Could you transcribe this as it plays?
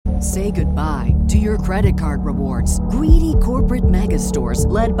Say goodbye to your credit card rewards. Greedy corporate mega stores,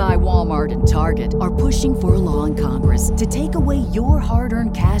 led by Walmart and Target, are pushing for a law in Congress to take away your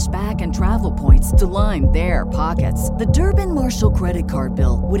hard-earned cash back and travel points to line their pockets. The Durbin-Marshall credit card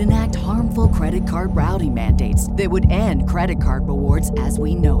bill would enact harmful credit card routing mandates that would end credit card rewards as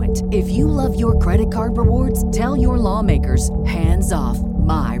we know it. If you love your credit card rewards, tell your lawmakers, hands off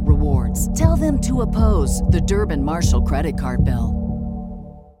my rewards. Tell them to oppose the Durbin-Marshall credit card bill.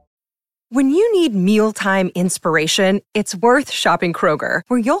 When you need mealtime inspiration, it's worth shopping Kroger,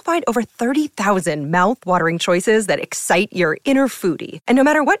 where you'll find over 30,000 mouth-watering choices that excite your inner foodie. And no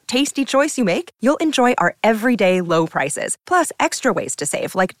matter what tasty choice you make, you'll enjoy our everyday low prices, plus extra ways to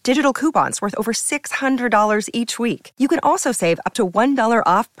save, like digital coupons worth over $600 each week. You can also save up to $1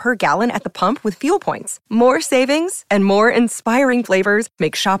 off per gallon at the pump with fuel points. More savings and more inspiring flavors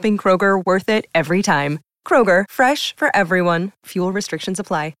make shopping Kroger worth it every time. Kroger, fresh for everyone. Fuel restrictions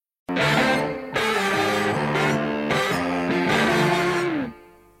apply.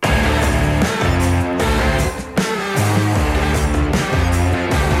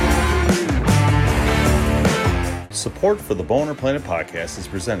 Support for the Boner Planet podcast is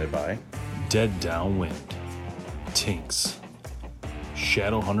presented by Dead Downwind, Tinks,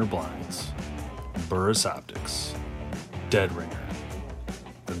 Shadowhunter Blinds, Burris Optics, Dead Ringer,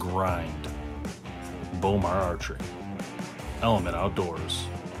 The Grind, Bomar Archery, Element Outdoors,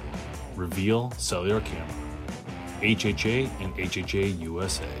 Reveal Cellular Camera, HHA and HHA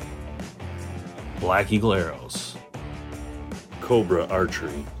USA, Black Eagle Arrows, Cobra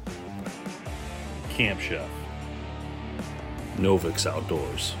Archery, Camp Chef, Novix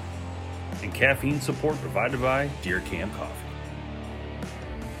Outdoors, and caffeine support provided by Deer Camp Coffee.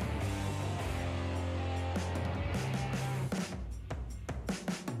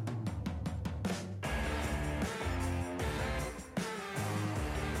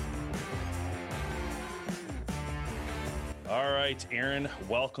 All right, Aaron,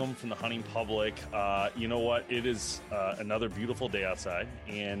 welcome from the hunting public. You know what? It is another beautiful day outside,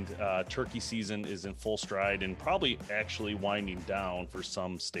 and turkey season is in full stride and probably actually winding down for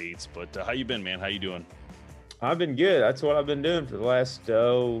some states. But how you been, man? How you doing? I've been good. That's what I've been doing for the last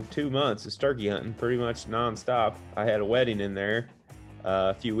 2 months is turkey hunting, pretty much nonstop. I had a wedding in there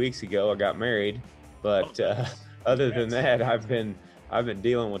a few weeks ago. I got married, but other than that, I've been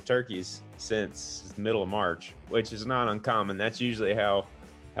dealing with turkeys since the middle of March, which is not uncommon. That's usually how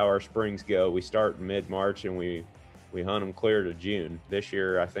our springs go. We start in mid-March and we hunt them clear to June. This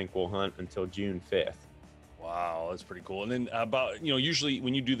year, I think we'll hunt until June 5th. Wow, that's pretty cool. And then usually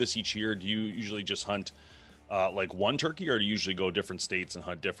when you do this each year, do you usually just hunt like one turkey, or do you usually go different states and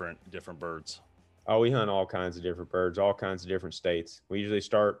hunt different birds? Oh, we hunt all kinds of different birds, all kinds of different states. We usually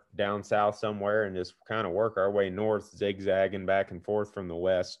start down south somewhere and just kind of work our way north, zigzagging back and forth from the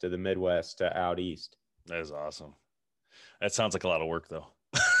west to the Midwest to out east. That is awesome. That sounds like a lot of work, though.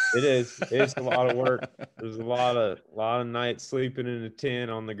 It is. It's a lot of work. There's a lot of nights sleeping in a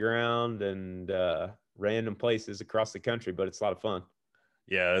tent on the ground and random places across the country, but it's a lot of fun.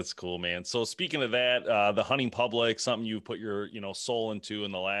 Yeah, that's cool, man. So speaking of that, the hunting public, something you put your, soul into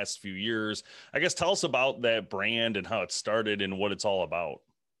in the last few years, I guess tell us about that brand and how it started and what it's all about.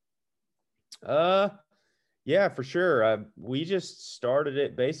 Yeah, for sure. We just started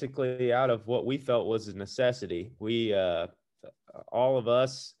it basically out of what we felt was a necessity. We, all of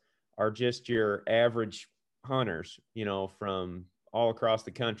us are just your average hunters, from all across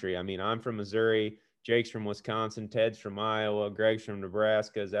the country. I mean, I'm from Missouri. Jake's from Wisconsin, Ted's from Iowa, Greg's from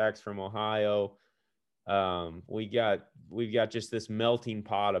Nebraska, Zach's from Ohio. We've got just this melting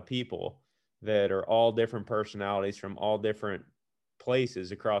pot of people that are all different personalities from all different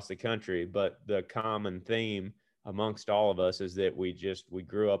places across the country. But the common theme amongst all of us is that we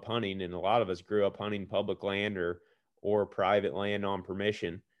grew up hunting, and a lot of us grew up hunting public land or private land on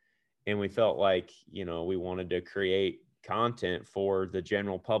permission. And we felt like, we wanted to create content for the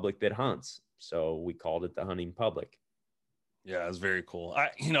general public that hunts. So we called it the Hunting Public. Yeah, it's very cool. I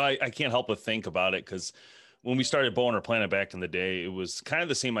can't help but think about it because when we started Boner Planet back in the day, it was kind of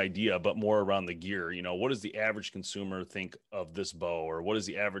the same idea, but more around the gear. What does the average consumer think of this bow, or what does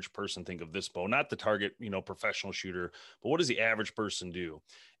the average person think of this bow? Not the target, professional shooter, but what does the average person do?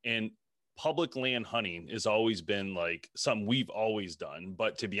 And public land hunting has always been like something we've always done.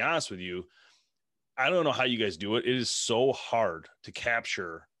 But to be honest with you, I don't know how you guys do it. It is so hard to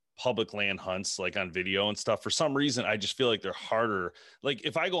capture public land hunts like on video and stuff. For some reason, I just feel like they're harder. Like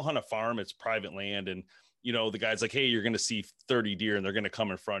if I go hunt a farm, it's private land, and the guy's like, hey, you're going to see 30 deer and they're going to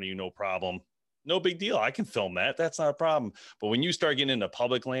come in front of you, no problem. No big deal. I can film that. That's not a problem. But when you start getting into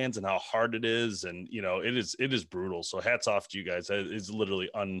public lands and how hard it is, and it is brutal. So hats off to you guys. It's literally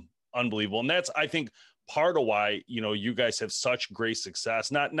unbelievable. And that's, I think, part of why, you guys have such great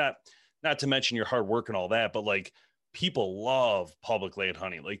success. Not to mention your hard work and all that, but like people love public land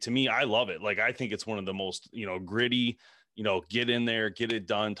hunting. Like, to me, I love it. Like, I think it's one of the most, gritty, get in there, get it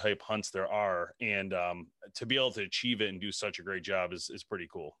done type hunts there are. And to be able to achieve it and do such a great job is pretty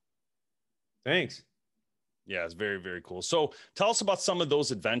cool. Thanks. Yeah, it's very, very cool. So tell us about some of those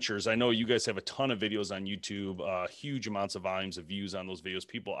adventures. I know you guys have a ton of videos on YouTube, huge amounts of volumes of views on those videos.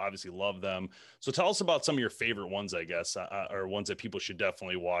 People obviously love them. So tell us about some of your favorite ones, I guess, or ones that people should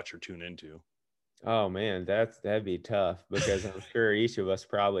definitely watch or tune into. Oh man, that'd be tough, because I'm sure each of us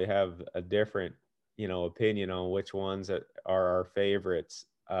probably have a different, opinion on which ones that are our favorites.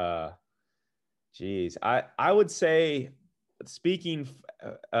 Geez, I would say, speaking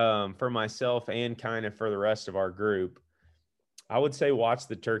for myself and kind of for the rest of our group, I would say watch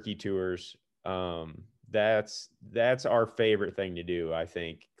the turkey tours. That's our favorite thing to do, I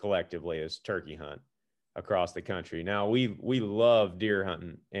think, collectively, is turkey hunt across the country. Now we love deer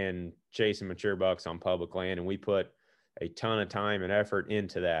hunting and chasing mature bucks on public land, and we put a ton of time and effort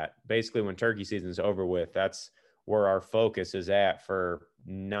into that. Basically, when turkey season's over with, that's where our focus is at for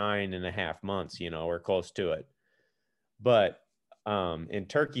 9.5 months, we're close to it. But in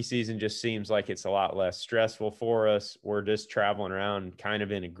turkey season just seems like it's a lot less stressful for us. We're just traveling around kind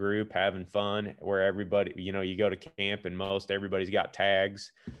of in a group, having fun, where everybody, you go to camp and most everybody's got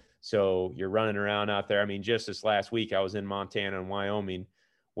tags. So you're running around out there. I mean, just this last week, I was in Montana and Wyoming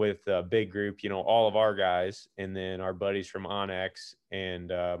with a big group, all of our guys, and then our buddies from Onyx,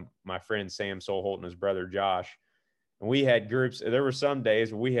 and my friend Sam Solholt and his brother Josh. And we had groups. There were some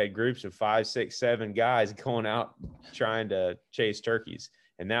days where we had groups of 5, 6, 7 guys going out trying to chase turkeys,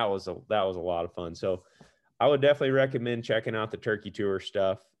 and that was a lot of fun. So I would definitely recommend checking out the turkey tour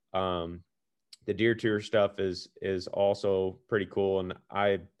stuff. The deer tour stuff is also pretty cool, and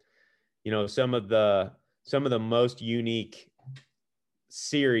some of the most unique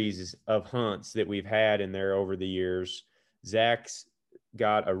series of hunts that we've had in there over the years. Zach's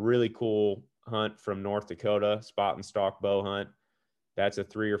got a really cool hunt from North Dakota, spot and stalk bow hunt. That's a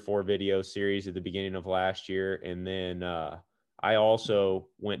 3 or 4 video series at the beginning of last year. And then I also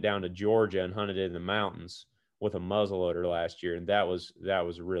went down to Georgia and hunted in the mountains with a muzzleloader last year. And that was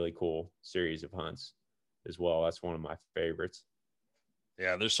a really cool series of hunts as well. That's one of my favorites.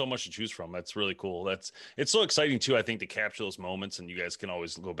 Yeah, there's so much to choose from. That's really cool. It's so exciting too, I think, to capture those moments, and you guys can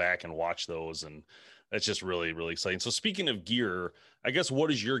always go back and watch those, and that's just really, really exciting. So speaking of gear, I guess, what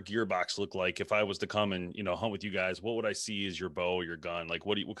does your gear box look like? If I was to come and, hunt with you guys, what would I see as your bow, your gun? Like,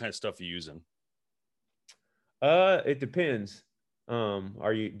 what kind of stuff are you using? It depends.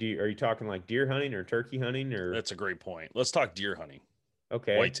 Are you talking like deer hunting or turkey hunting, or? That's a great point. Let's talk deer hunting.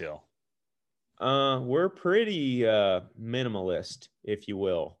 Okay. Whitetail. We're pretty minimalist, if you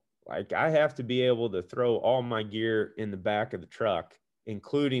will. Like, I have to be able to throw all my gear in the back of the truck,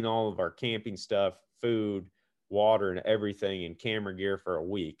 including all of our camping stuff, food, water, and everything, and camera gear for a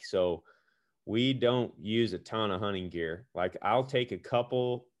week. So we don't use a ton of hunting gear. Like, I'll take a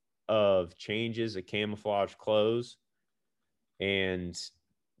couple of changes of camouflage clothes and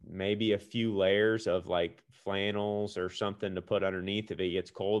maybe a few layers of like flannels or something to put underneath if it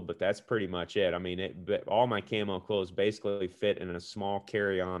gets cold, but that's pretty much it. I mean, all my camo clothes basically fit in a small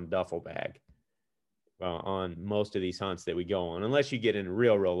carry-on duffel bag on most of these hunts that we go on, unless you get in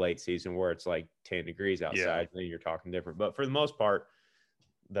real late season where it's like 10 degrees outside. Then you're talking different. But for the most part,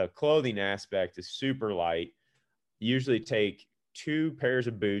 the clothing aspect is super light. Usually take 2 pairs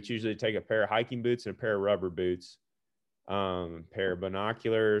of boots, usually take a pair of hiking boots and a pair of rubber boots, pair of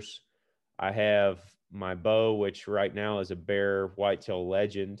binoculars. I have my bow, which right now is a Bear Whitetail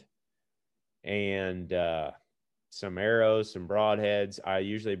Legend, and some arrows, some broadheads. I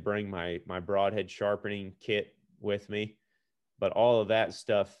usually bring my broadhead sharpening kit with me, but all of that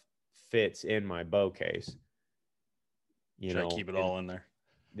stuff fits in my bow case. Keep it all in there.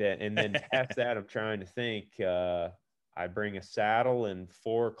 And then past that, I'm trying to think. I bring a saddle and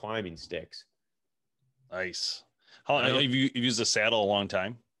 4 climbing sticks. Nice. How long have you used a saddle a long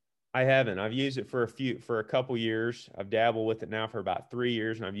time? I haven't. I've used it for a couple years. I've dabbled with it now for about 3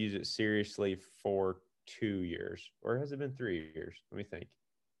 years, and I've used it seriously for 2 years. Or has it been 3 years? Let me think.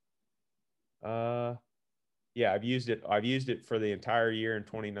 Yeah, I've used it for the entire year in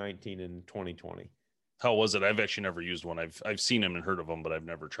 2019 and 2020. How was it? I've actually never used one. I've seen them and heard of them, but I've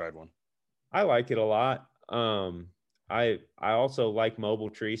never tried one. I like it a lot. I also like mobile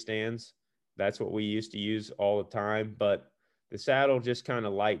tree stands. That's what we used to use all the time. But the saddle just kind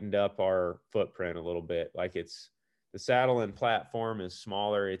of lightened up our footprint a little bit. Like the saddle and platform is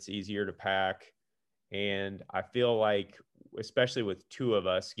smaller, it's easier to pack. And I feel like, especially with two of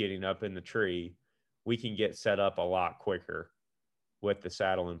us getting up in the tree, we can get set up a lot quicker with the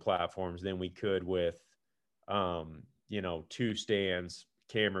saddle and platforms than we could with, two stands,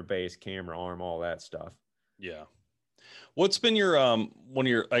 camera base, camera arm, all that stuff. Yeah. What's been your,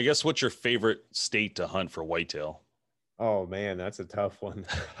 what's your favorite state to hunt for whitetail? Oh man, that's a tough one.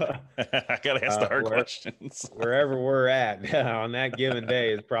 I gotta ask the hard questions. Wherever we're at on that given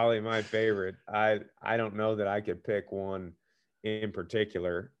day is probably my favorite. I don't know that I could pick one in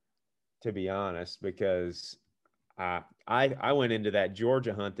particular, to be honest, because I went into that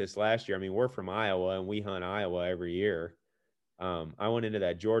Georgia hunt this last year. I mean, we're from Iowa and we hunt Iowa every year. I went into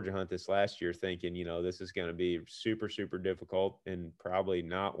that Georgia hunt this last year thinking, this is going to be super, super difficult and probably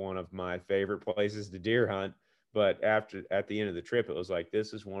not one of my favorite places to deer hunt. But at the end of the trip, it was like,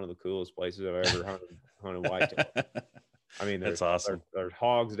 this is one of the coolest places I've ever hunted whitetail. I mean, that's awesome. There's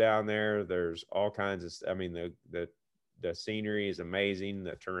hogs down there. There's all kinds of, I mean, the scenery is amazing.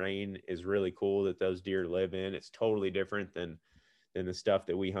 The terrain is really cool that those deer live in. It's totally different than the stuff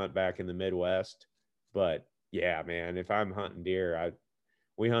that we hunt back in the Midwest. But yeah, man, if I'm hunting deer,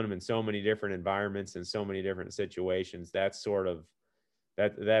 we hunt them in so many different environments and so many different situations. That's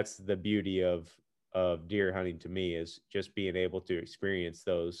that's the beauty of deer hunting to me, is just being able to experience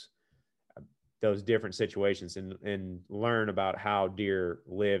those different situations and learn about how deer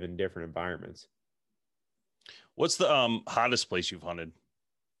live in different environments. What's the hottest place you've hunted?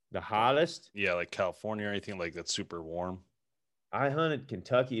 The hottest? Yeah, like California or anything like that's super warm. I hunted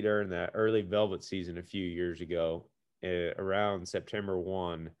Kentucky during the early velvet season a few years ago, around September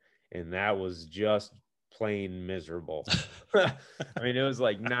 1, and that was just plain miserable. I mean, it was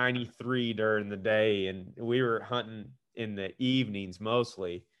like 93 during the day, and we were hunting in the evenings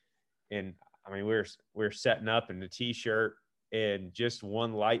mostly. And I mean, we were setting up in the t-shirt and just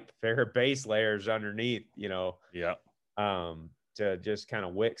one light pair of base layers underneath, Yeah. To just kind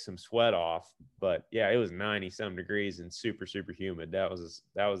of wick some sweat off. But yeah, it was 90 some degrees and super, super humid. That was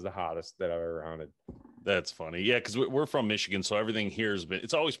the hottest that I've ever hunted. That's funny. Yeah. Cause we're from Michigan. So everything here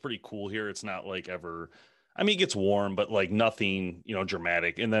it's always pretty cool here. It's not like ever, I mean, it gets warm, but like nothing,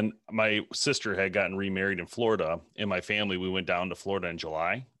 dramatic. And then my sister had gotten remarried in Florida, and my family, we went down to Florida in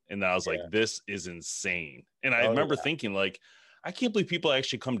July. And I was like, this is insane. And I remember thinking, like, I can't believe people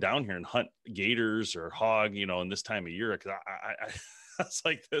actually come down here and hunt gators or hog, in this time of year. Cause I was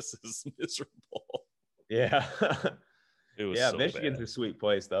like, this is miserable. Yeah. It was so Michigan's bad. a sweet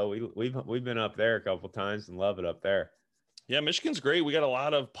place though. We've been up there a couple times and love it up there. Yeah. Michigan's great. We got a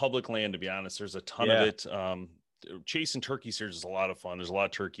lot of public land, to be honest. There's a ton of it. Chasing turkey series is a lot of fun. There's a lot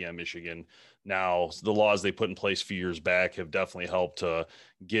of turkey on Michigan. Now, the laws they put in place a few years back have definitely helped to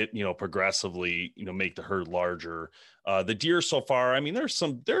get, progressively, make the herd larger. The deer so far, I mean, there's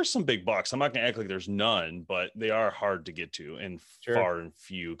some big bucks. I'm not going to act like there's none, but they are hard to get to and far and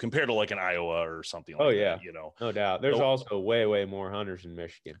few compared to like an Iowa or something like that, No doubt. There's also way, way more hunters in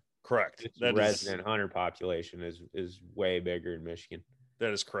Michigan. Correct. The resident hunter population is way bigger in Michigan.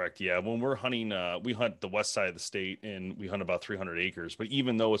 That is correct. Yeah. When we're hunting, we hunt the west side of the state, and we hunt about 300 acres. But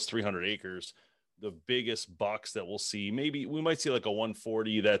even though it's 300 acres, the biggest bucks that we'll see, maybe we might see like a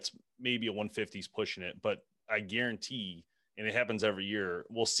 140, that's maybe a 150 is pushing it. But I guarantee, and it happens every year,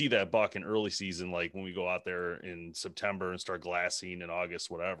 we'll see that buck in early season, like when we go out there in September and start glassing in August,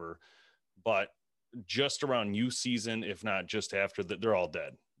 whatever. But just around youth season, if not just after that, they're all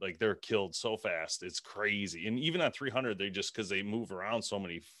dead. Like they're killed so fast. It's crazy. And even on 300, because they move around so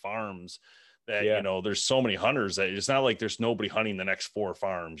many farms that, there's so many hunters that it's not like there's nobody hunting the next 4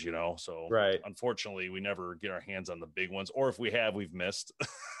 farms, So unfortunately we never get our hands on the big ones, or if we have, we've missed.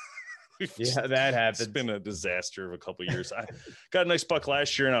 That happens. It's been a disaster of a couple of years. I got a nice buck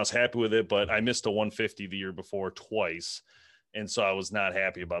last year and I was happy with it, but I missed a 150 the year before twice. And so I was not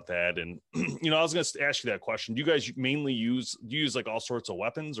happy about that. And, I was going to ask you that question. Do you guys mainly use like all sorts of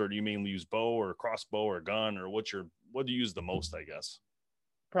weapons, or do you mainly use bow or crossbow or gun, or what do you use the most, I guess?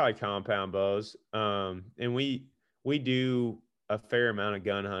 Probably compound bows. And we do a fair amount of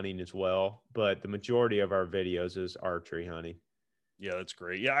gun hunting as well, but the majority of our videos is archery hunting. Yeah, that's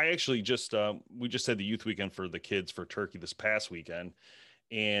great. Yeah. I actually we just had the youth weekend for the kids for turkey this past weekend.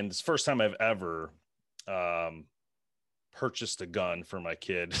 And it's the first time I've ever, purchased a gun for my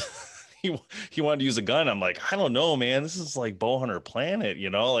kid. he wanted to use a gun. I'm like, I don't know, man, this is like Bowhunter Planet,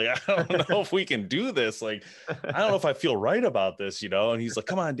 like, I don't know if we can do this. Like, I don't know if I feel right about this, and he's like,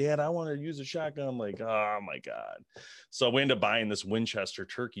 come on, Dad, I want to use a shotgun. I'm like, oh my God. So we ended up buying this Winchester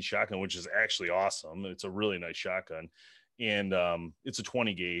turkey shotgun, which is actually awesome. It's a really nice shotgun. and it's a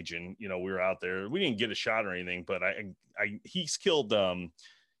 20 gauge, and we were out there. We didn't get a shot or anything, but he's killed.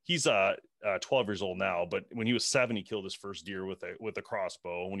 He's 12 years old now, but when he was 7, he killed his first deer with a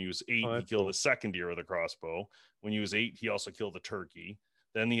crossbow. When he was 8, he killed his second deer with a crossbow. When he was 8, he also killed a turkey.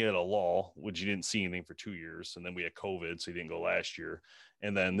 Then he had a lull, which he didn't see anything for 2 years. And then we had COVID, so he didn't go last year.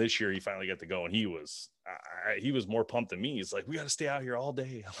 And then this year he finally got to go, and he was more pumped than me. He's like, we got to stay out here all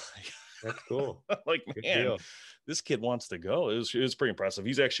day. I'm like, that's cool. Like, man, this kid wants to go. It was pretty impressive.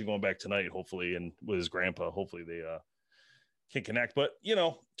 He's actually going back tonight, hopefully, and with his grandpa. Hopefully they can connect. But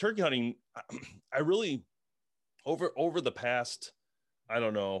turkey hunting, I really over the past, I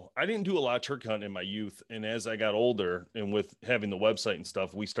don't know, I didn't do a lot of turkey hunting in my youth, and as I got older and with having the website and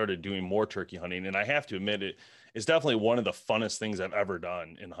stuff, we started doing more turkey hunting. And I have to admit, it's definitely one of the funnest things I've ever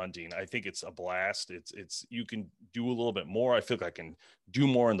done in hunting. I think it's a blast. It's you can do a little bit more. I feel like I can do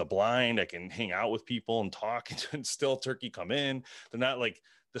more in the blind. I can hang out with people and talk, and still turkey come in. They're not like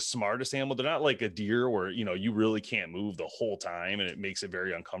the smartest animal. They're not like a deer where, you really can't move the whole time and it makes it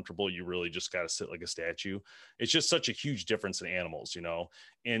very uncomfortable. You really just got to sit like a statue. It's just such a huge difference in animals,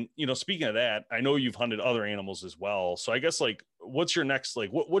 and, speaking of that, I know you've hunted other animals as well. So I guess what's your next,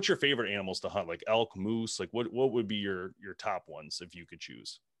 what's your favorite animals to hunt? Like elk, moose, what would be your top ones if you could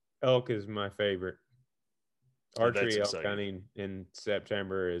choose? Elk is my favorite. Archery elk exciting. Hunting in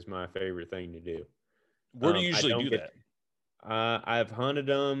September is my favorite thing to do. Where do you usually do that? I've hunted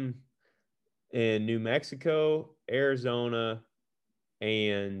them in New Mexico, Arizona,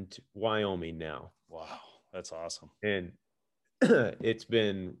 and Wyoming now. Wow, that's awesome. And it's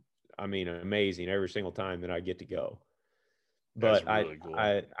been, amazing every single time that I get to go. But really cool.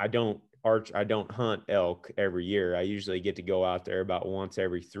 I don't hunt elk every year. I usually get to go out there about once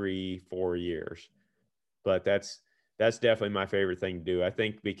every 3-4 years. But that's definitely my favorite thing to do. I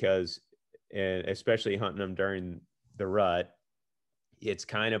think because, and especially hunting them during the rut, it's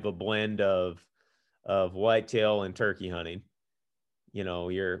kind of a blend of whitetail and turkey hunting.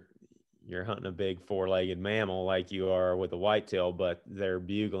 You're hunting a big 4-legged mammal like you are with a whitetail, but they're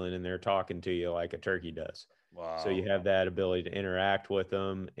bugling and they're talking to you like a turkey does. Wow. So you have that ability to interact with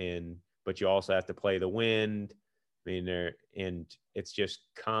them, but you also have to play the wind. And it's just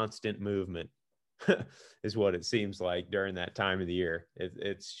constant movement is what it seems like during that time of the year.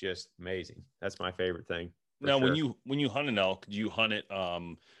 It's just amazing. That's my favorite thing. Now, sure. when you hunt an elk, do you hunt it?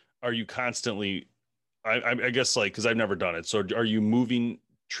 Are you constantly? I guess because I've never done it. So are you moving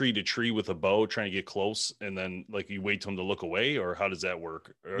tree to tree with a bow, trying to get close, and then you wait till them to look away, or how does that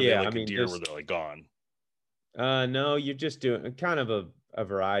work? Or are they a deer where they're gone? No, you're just doing kind of a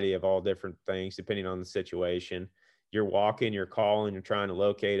variety of all different things depending on the situation. You're walking, you're calling, you're trying to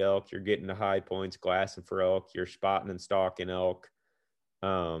locate elk, you're getting to high points, glassing for elk, you're spotting and stalking elk.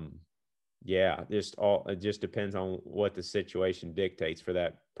 Yeah, it just depends on what the situation dictates for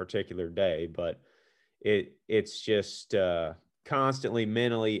that particular day, but it's just constantly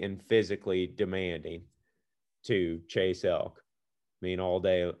mentally and physically demanding to chase elk. All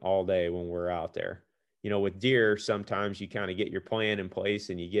day when we're out there. With deer, sometimes you kind of get your plan in place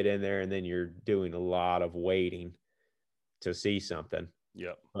and you get in there and then you're doing a lot of waiting to see something.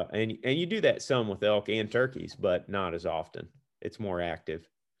 Yeah. And you do that some with elk and turkeys, but not as often. It's more active.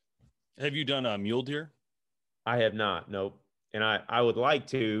 Have you done a mule deer? I have not. Nope. And I would like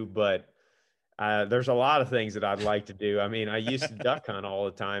to, but there's a lot of things that I'd like to do. I used to duck hunt all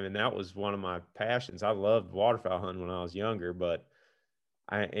the time, and that was one of my passions. I loved waterfowl hunting when I was younger, but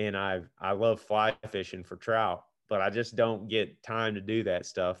I love fly fishing for trout, but I just don't get time to do that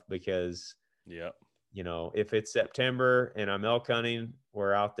stuff because, if it's September and I'm elk hunting,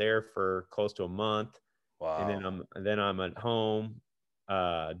 we're out there for close to a month. Wow. And then I'm at home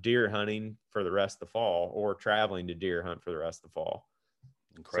deer hunting for the rest of the fall, or traveling to deer hunt for the rest of the fall.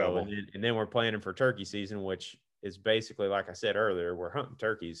 Incredible. So, and then we're planning for turkey season, which is basically, like I said earlier, we're hunting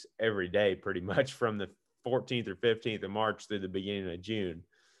turkeys every day pretty much from the 14th or 15th of March through the beginning of June.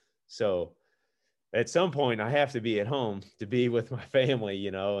 So at some point I have to be at home to be with my family,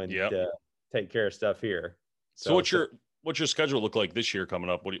 and take care of stuff here. So what's your schedule look like this year coming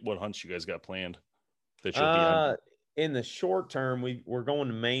up? What hunts you guys got planned that you'll be on? In the short term, we're going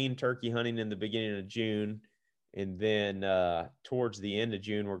to Maine turkey hunting in the beginning of June. And then towards the end of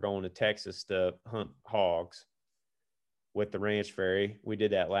June, we're going to Texas to hunt hogs with the Ranch Fairy. We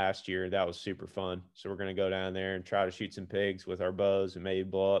did that last year. That was super fun. So we're going to go down there and try to shoot some pigs with our bows and maybe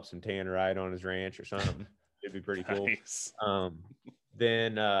blow up some tannerite on his ranch or something. It'd be pretty cool. Nice.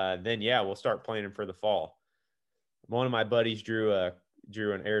 Then we'll start planning for the fall. One of my buddies drew an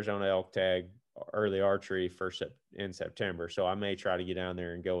Arizona elk tag early archery in September. So I may try to get down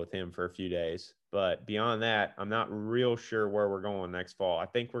there and go with him for a few days. But beyond that, I'm not real sure where we're going next fall.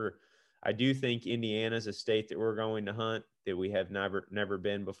 I do think Indiana's a state that we're going to hunt that we have never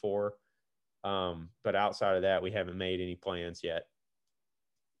been before. But outside of that, we haven't made any plans yet.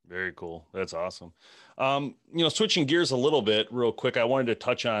 Very cool. That's awesome. Switching gears a little bit real quick, I wanted to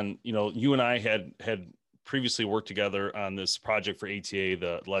touch on, you and I had previously worked together on this project for ATA,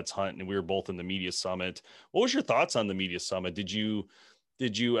 the Let's Hunt, and we were both in the media summit. What was your thoughts on the media summit? Did you,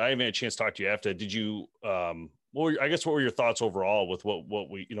 I haven't had a chance to talk to you after, did you, what were your thoughts overall with what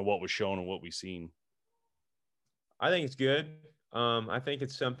was shown and what we've seen? I think it's good. I think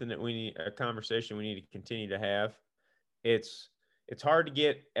it's something that a conversation we need to continue to have. It's hard to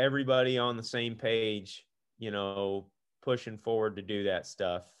get everybody on the same page, pushing forward to do that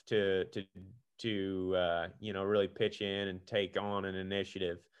stuff, to really pitch in and take on an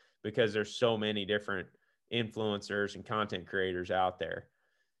initiative, because there's so many different influencers and content creators out there,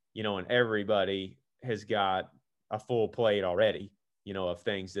 and everybody has got a full plate already, of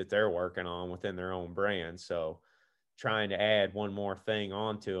things that they're working on within their own brand. So trying to add one more thing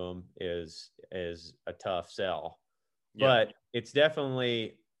onto them is a tough sell. Yeah. But it's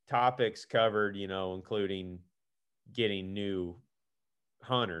definitely topics covered, including getting new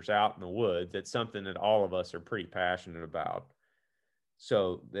hunters out in the woods. It's something that all of us are pretty passionate about.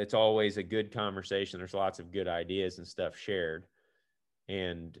 So it's always a good conversation. There's lots of good ideas and stuff shared.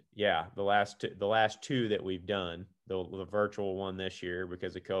 And yeah, the last two that we've done, the virtual one this year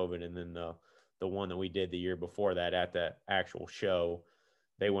because of COVID, and then the one that we did the year before that at that actual show,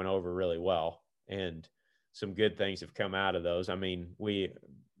 they went over really well. And some good things have come out of those. I mean,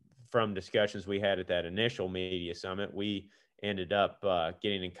 from discussions we had at that initial media summit, we ended up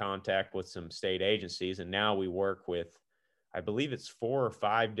getting in contact with some state agencies. And now we work with, I believe it's 4 or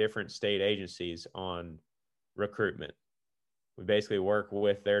 5 different state agencies on recruitment. We basically work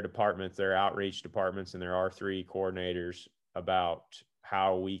with their departments, their outreach departments, and their R3 coordinators about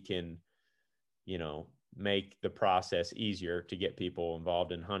how we can, make the process easier to get people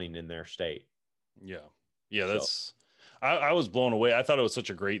involved in hunting in their state. Yeah. I was blown away. I thought it was such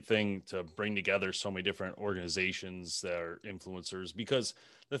a great thing to bring together so many different organizations that are influencers, because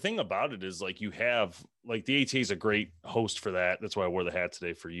the thing about it is, like, you have, like, the ATA is a great host for that. That's why I wore the hat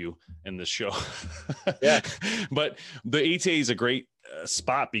today for you in this show. Yeah. But the ATA is a great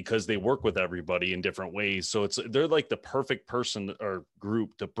spot because they work with everybody in different ways. So they're like the perfect person or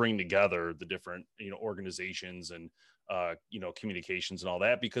group to bring together the different, organizations and, communications and all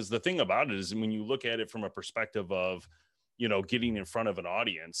that. Because the thing about it is, when you look at it from a perspective of, getting in front of an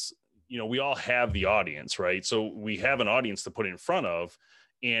audience, we all have the audience, right? So we have an audience to put in front of.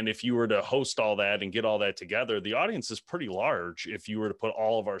 And if you were to host all that and get all that together, the audience is pretty large if you were to put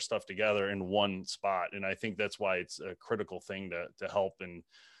all of our stuff together in one spot. And I think that's why it's a critical thing to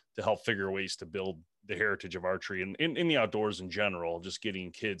help figure ways to build the heritage of archery and in the outdoors in general. Just getting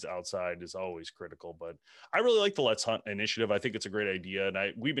kids outside is always critical. But I really like the Let's Hunt initiative. I think it's a great idea.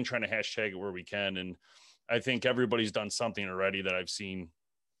 And we've been trying to hashtag it where we can. And I think everybody's done something already that I've seen.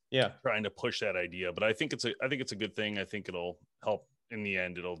 Yeah. Trying to push that idea. But I think it's a good thing. I think it'll help. In the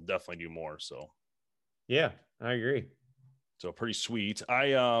end, it'll definitely do more. So, yeah, I agree. So pretty sweet.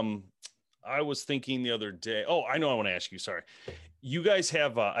 I was thinking the other day. Oh, I know. I want to ask you. Sorry, you guys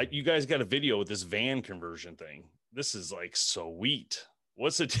have you guys got a video with this van conversion thing. This is like sweet.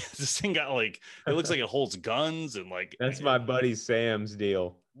 What's it? This thing got like, it looks like it holds guns and like. That's my buddy Sam's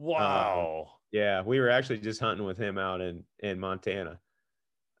deal. Wow. Yeah, we were actually just hunting with him out in Montana.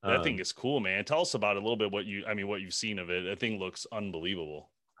 That thing is cool, man. Tell us about it a little bit. What you've seen of it. That thing looks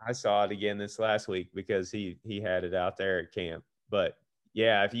unbelievable. I saw it again this last week because he had it out there at camp. But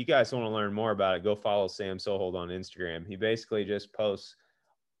yeah, if you guys want to learn more about it, go follow Sam Sohold on Instagram. He basically just posts,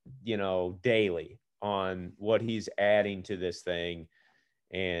 daily on what he's adding to this thing.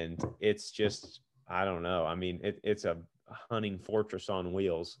 And it's just, I don't know. I mean, it's a hunting fortress on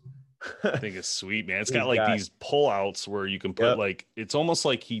wheels. I think it's sweet, man. It's got like these pullouts where you can put like, it's almost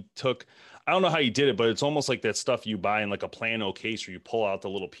like he took, I don't know how he did it, but it's almost like that stuff you buy in like a Plano case where you pull out the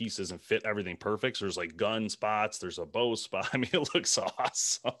little pieces and fit everything perfect. So there's like gun spots, there's a bow spot. I mean, it looks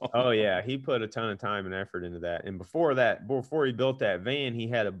awesome. Oh yeah. He put a ton of time and effort into that. And before he built that van, he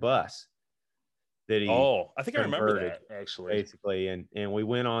had a bus that he I think I remember that actually. Basically. And we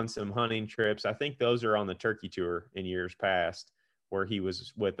went on some hunting trips. I think those are on the turkey tour in years past, where he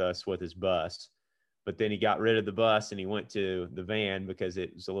was with us with his bus. But then he got rid of the bus and he went to the van because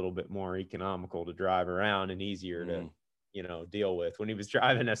it was a little bit more economical to drive around and easier to, deal with. When he was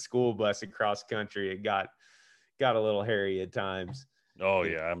driving a school bus across country, it got a little hairy at times. Oh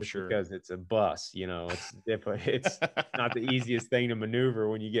yeah, I'm just sure. because it's a bus, it's different. It's not the easiest thing to maneuver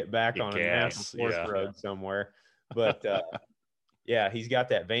when you get back Get on a national gas, forest yeah. road somewhere. But yeah, he's got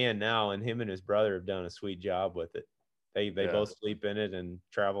that van now, and him and his brother have done a sweet job with it. They Yeah. both sleep in it and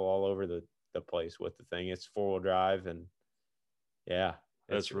travel all over the place with the thing. It's 4-wheel drive, and yeah,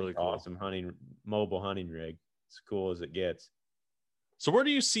 That's really cool. Awesome mobile hunting rig. As cool as it gets. So where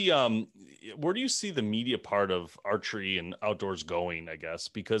do you see the media part of archery and outdoors going, I guess?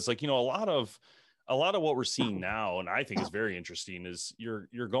 Because like, a lot of what we're seeing now, and I think is very interesting, is you're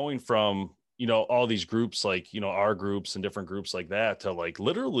going from, all these groups like, our groups and different groups like that to like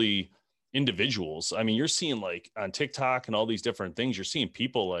literally individuals. I mean, you're seeing like on TikTok and all these different things, you're seeing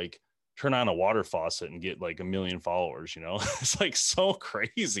people like turn on a water faucet and get like 1 million followers, It's like so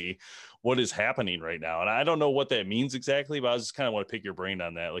crazy what is happening right now. And I don't know what that means exactly, but I just kind of want to pick your brain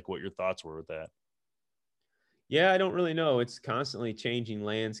on that, like what your thoughts were with that. Yeah, I don't really know. It's constantly changing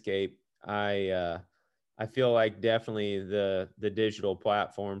landscape. I feel like definitely the digital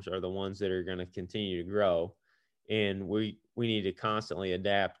platforms are the ones that are going to continue to grow, and we need to constantly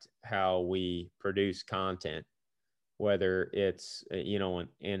adapt how we produce content, whether it's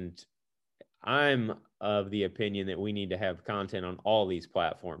and I'm of the opinion that we need to have content on all these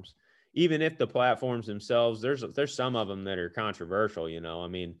platforms, even if the platforms themselves, there's some of them that are controversial. I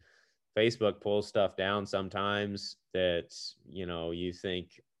mean, Facebook pulls stuff down sometimes that you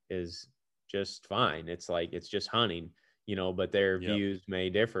think is just fine. It's like it's just hunting, but their views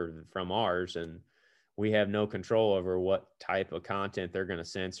may differ from ours, and we have no control over what type of content they're going to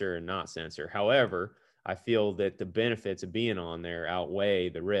censor and not censor. However, I feel that the benefits of being on there outweigh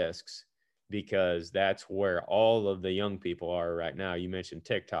the risks, because that's where all of the young people are right now. You mentioned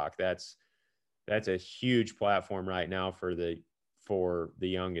TikTok. That's a huge platform right now for the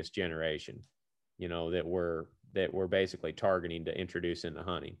youngest generation, that we're basically targeting to introduce into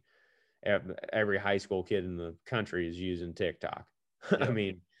hunting. Every high school kid in the country is using TikTok. I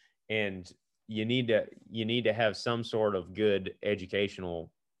mean, and you need to have some sort of good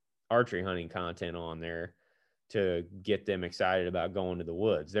educational archery hunting content on there to get them excited about going to the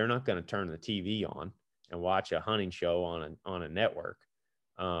woods. They're not going to turn the TV on and watch a hunting show on a network.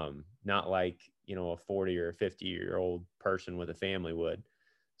 Not like, a 40 or 50-year-old person with a family would.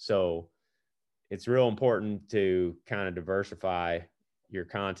 So it's real important to kind of diversify your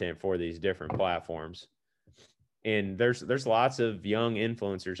content for these different platforms. And there's lots of young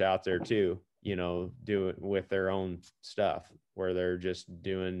influencers out there too, do it with their own stuff where they're just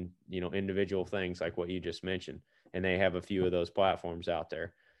doing, individual things like what you just mentioned. And they have a few of those platforms out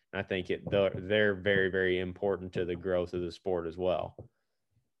there. And I think they're very, very important to the growth of the sport as well.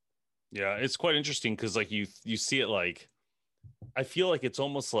 Yeah, it's quite interesting because like you see it, like I feel like it's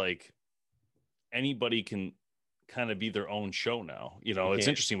almost like anybody can kind of be their own show now. It's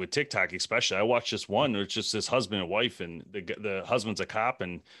interesting with TikTok, especially. I watched this one where it's just this husband and wife, and the husband's a cop,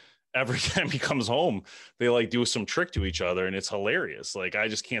 and every time he comes home, they like do some trick to each other, and it's hilarious. Like I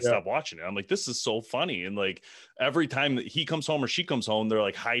just can't stop watching it. I'm like, this is so funny. And like every time that he comes home or she comes home, they're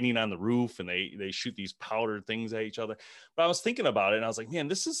like hiding on the roof, and they shoot these powdered things at each other. But I was thinking about it, and I was like, man,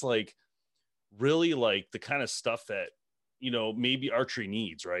 this is like really like the kind of stuff that maybe archery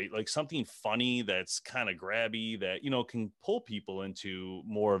needs, right? Like something funny that's kind of grabby that can pull people into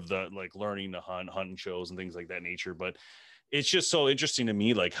more of the like learning to hunting shows and things like that nature. But it's just so interesting to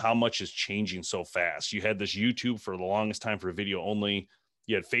me, like how much is changing so fast. You had this YouTube for the longest time for video only.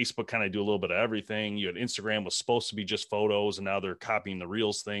 You had Facebook kind of do a little bit of everything. You had Instagram was supposed to be just photos, and now they're copying the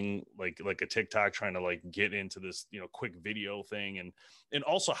Reels thing, like a TikTok, trying to like get into this, quick video thing. And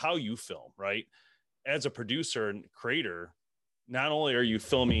also how you film, right? As a producer and creator, not only are you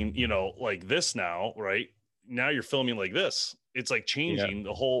filming, like this now, right? Now you're filming like this. It's like changing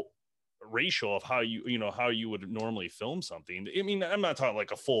the whole ratio of how you would normally film something. I mean, I'm not talking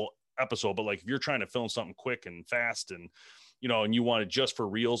like a full episode, but like if you're trying to film something quick and fast and and you want it just for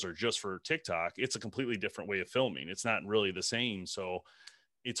Reels or just for TikTok, it's a completely different way of filming. It's not really the same. So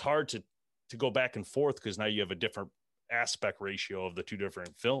it's hard to go back and forth because now you have a different aspect ratio of the two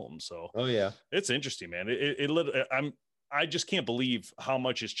different films. So it's interesting, man. I just can't believe how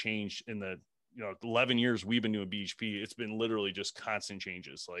much has changed in the 11 years we've been doing BHP. It's been literally just constant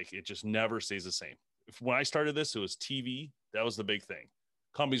changes. Like it just never stays the same. When I started this, it was TV. That was the big thing.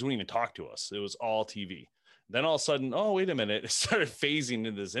 Companies wouldn't even talk to us. It was all TV. Then all of a sudden, oh, wait a minute. It started phasing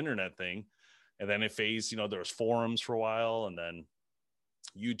into this internet thing. And then it phased, there was forums for a while, and then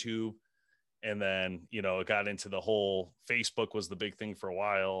YouTube. And then, it got into the whole Facebook was the big thing for a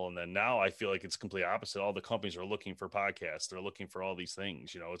while. And then now I feel like it's completely opposite. All the companies are looking for podcasts. They're looking for all these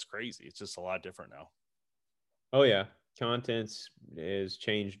things. It's crazy. It's just a lot different now. Oh, yeah. contents is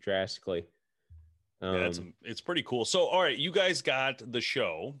changed drastically. Yeah, it's pretty cool. So, all right, you guys got the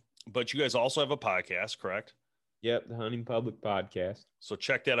show, but you guys also have a podcast, correct? Yep, the Hunting Public Podcast. So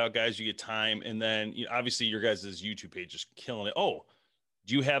check that out, guys. You get time, and then obviously your guys' YouTube page is killing it. Oh,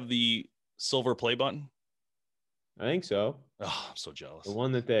 do you have the silver play button? I think so. Oh, I'm so jealous. The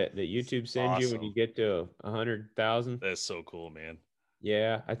one that YouTube sends you when you get to 100,000. That's so cool, man.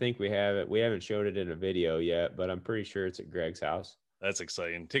 Yeah, I think we have it. We haven't showed it in a video yet, but I'm pretty sure it's at Greg's house. That's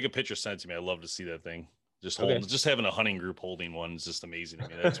exciting. Take a picture, send it to me. I'd love to see that thing. Just having a hunting group holding one is just amazing to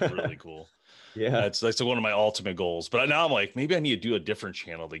me. That's really cool. Yeah, that's one of my ultimate goals. But now I'm like, maybe I need to do a different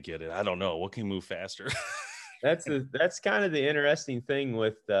channel to get it. I don't know. What can move faster? That's kind of the interesting thing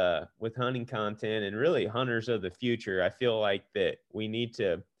with hunting content and really hunters of the future. I feel like that we need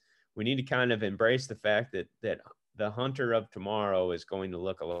to kind of embrace the fact that the hunter of tomorrow is going to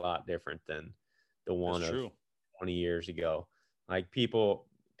look a lot different than the one of 20 years ago. Like people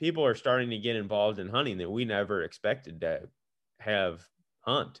are starting to get involved in hunting that we never expected to have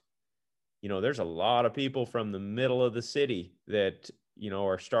hunt. There's a lot of people from the middle of the city that,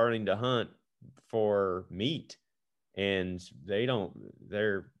 are starting to hunt for meat, and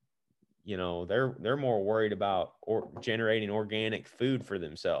they're more worried about generating organic food for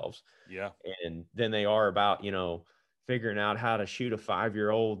themselves. Yeah. And then they are about, figuring out how to shoot a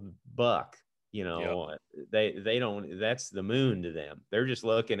 5-year-old buck. They don't, that's the moon to them. They're just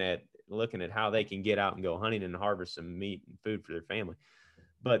looking at how they can get out and go hunting and harvest some meat and food for their family.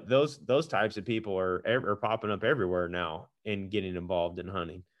 But those types of people are popping up everywhere now and getting involved in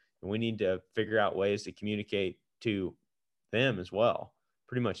hunting. And we need to figure out ways to communicate to them as well.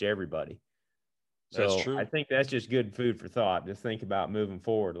 Pretty much everybody. So I think that's just good food for thought to think about moving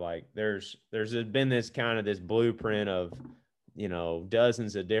forward. Like there's been this blueprint of,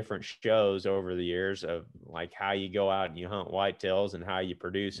 dozens of different shows over the years of like how you go out and you hunt whitetails and how you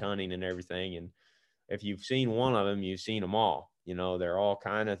produce hunting and everything. And if you've seen one of them, you've seen them all. They're all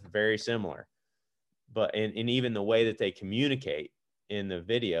kind of very similar. But and even the way that they communicate in the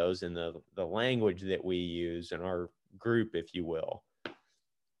videos and the language that we use in our group, if you will,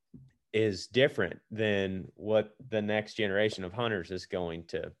 is different than what the next generation of hunters is going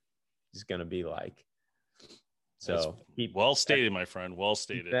to be like. So well stated, my friend. Well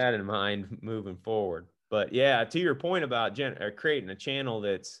stated. Keep that in mind moving forward. But yeah, to your point about creating a channel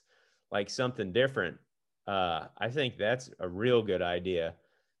that's like something different, I think that's a real good idea,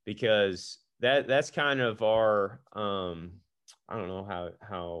 because that's kind of our I don't know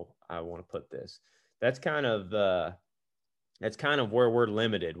how I want to put this. That's kind of where we're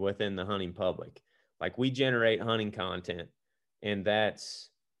limited within the hunting public. Like we generate hunting content, and that's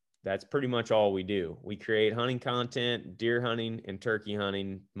pretty much all we do. We create hunting content, deer hunting and turkey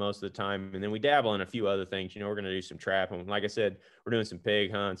hunting most of the time. And then we dabble in a few other things. We're going to do some trapping. Like I said, we're doing some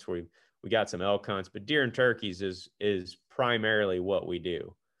pig hunts. We got some elk hunts, but deer and turkeys is primarily what we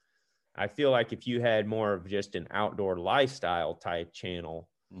do. I feel like if you had more of just an outdoor lifestyle type channel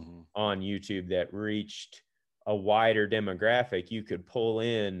on YouTube that reached a wider demographic, you could pull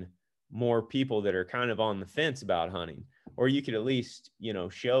in more people that are kind of on the fence about hunting, or you could at least,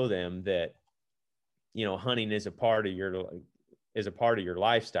 show them that, hunting is a part of your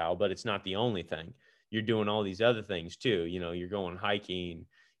lifestyle, but it's not the only thing. You're doing all these other things too. You're going hiking,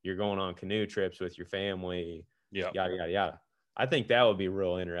 you're going on canoe trips with your family, yada, yada, yada. I think that would be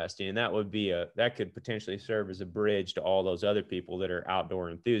real interesting. And that could potentially serve as a bridge to all those other people that are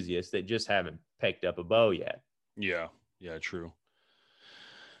outdoor enthusiasts that just haven't picked up a bow yet. Yeah. Yeah. True.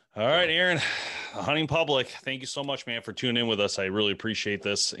 All right, Aaron, Hunting Public, thank you so much, man, for tuning in with us. I really appreciate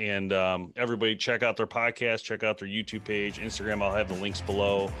this. And everybody check out their podcast, check out their YouTube page, Instagram. I'll have the links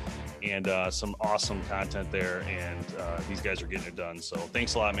below, and some awesome content there. And these guys are getting it done. So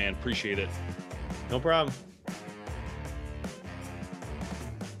thanks a lot, man. Appreciate it. No problem.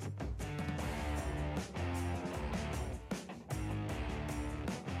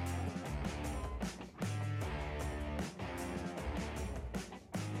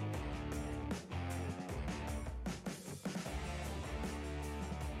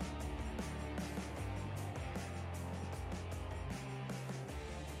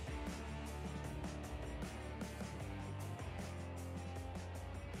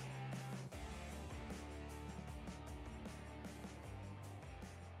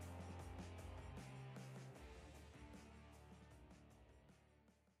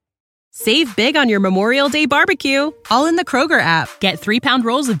 Save big on your Memorial Day barbecue, all in the Kroger app. Get 3-pound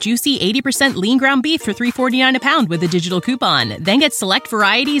rolls of juicy 80% lean ground beef for $3.49 a pound with a digital coupon. Then get select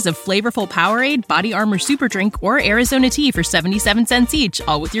varieties of flavorful Powerade, Body Armor Super Drink, or Arizona tea for 77 cents each,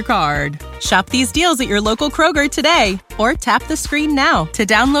 all with your card. Shop these deals at your local Kroger today, or tap the screen now to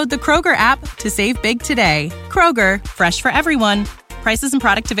download the Kroger app to save big today. Kroger, fresh for everyone. Prices and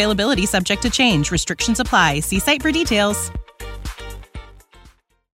product availability subject to change. Restrictions apply. See site for details.